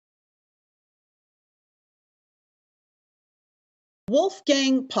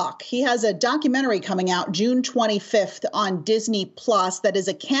Wolfgang Puck. He has a documentary coming out June 25th on Disney Plus that is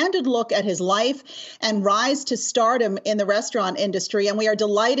a candid look at his life and rise to stardom in the restaurant industry. And we are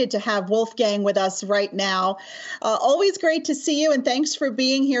delighted to have Wolfgang with us right now. Always great to see you, and thanks for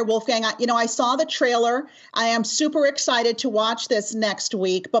being here, Wolfgang. I saw the trailer. I am super excited to watch this next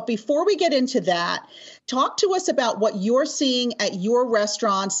week. But before we get into that, talk to us about what you're seeing at your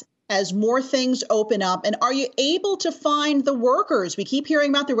restaurants as more things open up. And are you able to find the workers? We keep hearing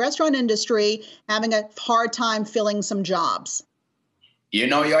about the restaurant industry having a hard time filling some jobs.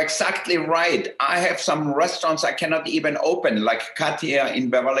 You're exactly right. I have some restaurants I cannot even open, like Cut here in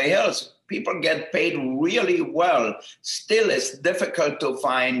Beverly Hills. People get paid really well. Still, it's difficult to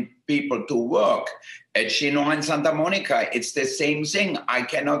find people to work. At Chino in Santa Monica, it's the same thing. I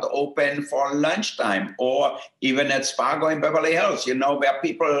cannot open for lunchtime, or even at Spargo in Beverly Hills,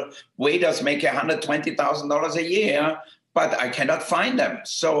 where waiters make $120,000 a year, but I cannot find them.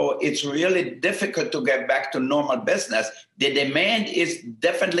 So it's really difficult to get back to normal business. The demand is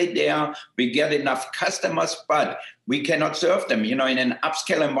definitely there. We get enough customers, but we cannot serve them. In an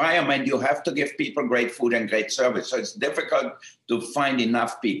upscale environment, you have to give people great food and great service. So it's difficult to find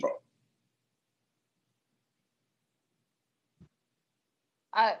enough people.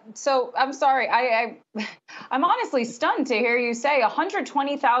 So I'm sorry, I'm honestly stunned to hear you say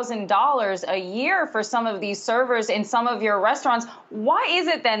 $120,000 a year for some of these servers in some of your restaurants. Why is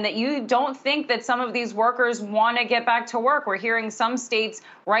it then that you don't think that some of these workers want to get back to work? We're hearing some states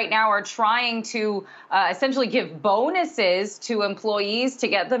right now are trying to essentially give bonuses to employees to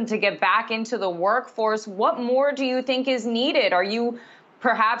get them to get back into the workforce. What more do you think is needed? Are you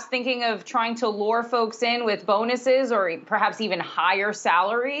perhaps thinking of trying to lure folks in with bonuses or perhaps even higher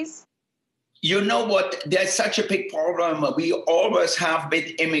salaries? You know what? There's such a big problem we always have with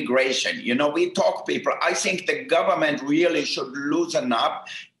immigration. We talk people. I think the government really should loosen up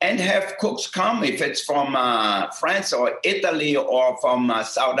and have cooks come, if it's from France or Italy or from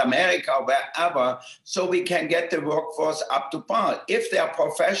South America or wherever, so we can get the workforce up to par. If they're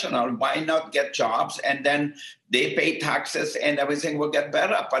professional, why not get jobs and then they pay taxes and everything will get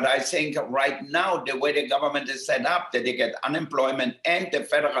better? But I think right now, the way the government is set up, that they get unemployment and the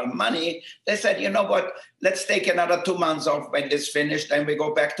federal money, they said, you know what, let's take another 2 months off when this finished and we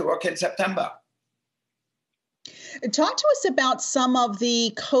go back to work in September. Talk to us about some of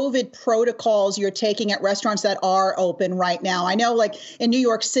the COVID protocols you're taking at restaurants that are open right now. I know, like in New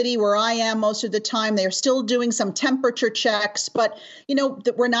York City, where I am most of the time, they're still doing some temperature checks, but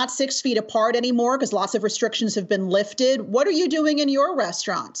we're not 6 feet apart anymore because lots of restrictions have been lifted. What are you doing in your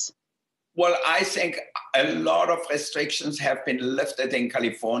restaurants? Well, I think a lot of restrictions have been lifted in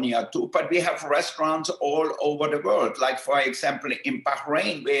California too, but we have restaurants all over the world. Like, for example, in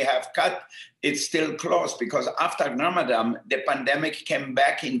Bahrain, we have cut, it's still closed because after Ramadan, the pandemic came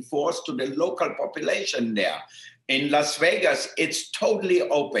back in force to the local population there. In Las Vegas, it's totally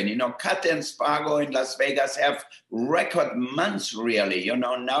open. Cut and Spargo in Las Vegas have record months, really.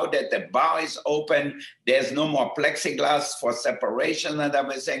 Now that the bar is open, there's no more plexiglass for separation and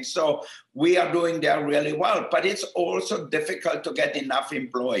everything. So we are doing there really well. But it's also difficult to get enough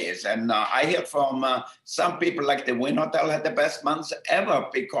employees. And I hear from some people like the Wynn Hotel had the best months ever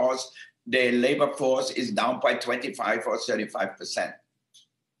because the labor force is down by 25 or 35%.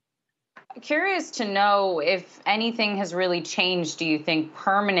 Curious to know if anything has really changed, do you think,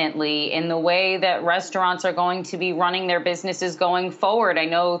 permanently in the way that restaurants are going to be running their businesses going forward? I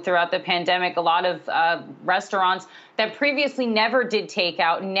know throughout the pandemic, a lot of restaurants that previously never did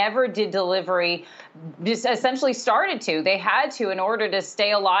takeout, never did delivery, just essentially started to. They had to in order to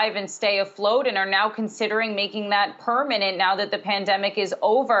stay alive and stay afloat, and are now considering making that permanent now that the pandemic is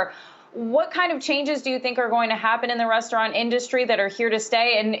over. What kind of changes do you think are going to happen in the restaurant industry that are here to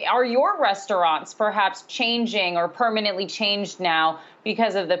stay? And are your restaurants perhaps changing or permanently changed now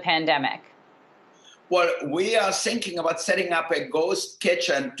because of the pandemic? Well, we are thinking about setting up a ghost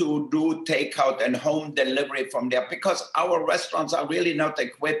kitchen to do takeout and home delivery from there because our restaurants are really not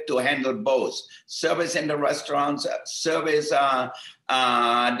equipped to handle both. Service in the restaurants, service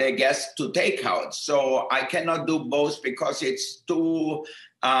the guests to takeout. So I cannot do both because it's too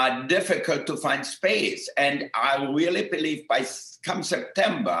difficult to find space. And I really believe come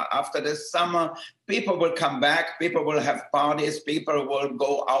September, after the summer, people will come back, people will have parties, people will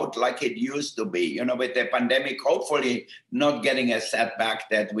go out like it used to be, with the pandemic, hopefully not getting a setback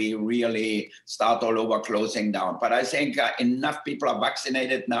that we really start all over closing down. But I think enough people are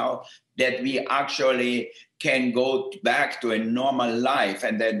vaccinated now. that we actually can go back to a normal life,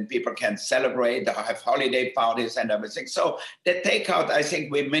 and then people can celebrate, have holiday parties and everything. So the takeout, I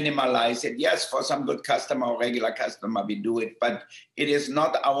think we minimalize it. Yes, for some good customer or regular customer, we do it, but it is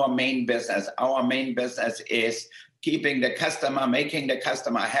not our main business. Our main business is keeping the customer, making the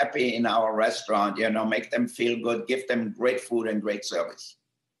customer happy in our restaurant, make them feel good, give them great food and great service.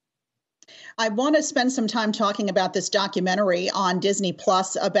 I want to spend some time talking about this documentary on Disney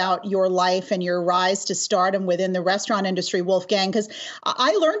Plus about your life and your rise to stardom within the restaurant industry, Wolfgang, because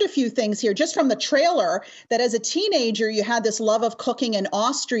I learned a few things here just from the trailer that as a teenager, you had this love of cooking in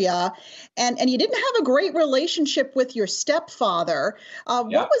Austria and you didn't have a great relationship with your stepfather.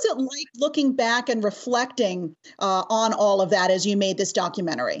 What was it like looking back and reflecting on all of that as you made this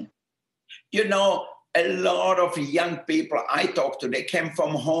documentary? A lot of young people I talked to, they came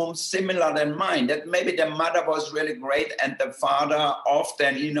from homes similar than mine, that maybe the mother was really great and the father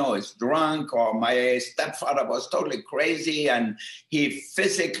often, is drunk, or my stepfather was totally crazy and he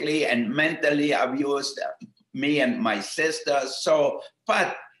physically and mentally abused me and my sisters.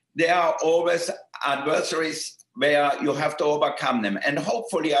 But there are always adversaries where you have to overcome them. And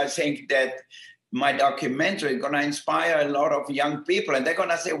hopefully I think that my documentary is going to inspire a lot of young people, and they're going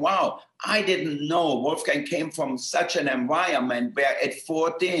to say, wow, I didn't know Wolfgang came from such an environment where at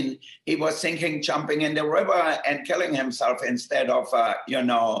 14, he was thinking jumping in the river and killing himself instead of,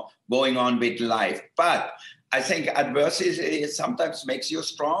 going on with life. But I think adversity sometimes makes you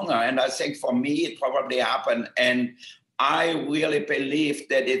stronger. And I think for me, it probably happened. And I really believe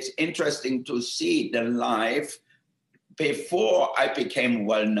that it's interesting to see the life before I became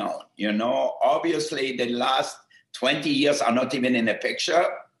well-known. Obviously the last 20 years are not even in the picture,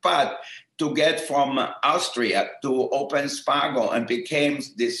 but to get from Austria to open Spago and became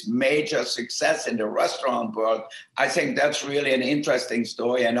this major success in the restaurant world, I think that's really an interesting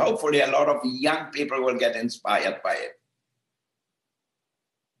story. And hopefully a lot of young people will get inspired by it.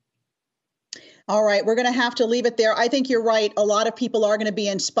 All right, we're going to have to leave it there. I think you're right. A lot of people are going to be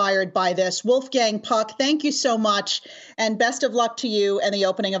inspired by this. Wolfgang Puck, thank you so much, and best of luck to you and the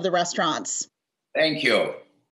opening of the restaurants. Thank you.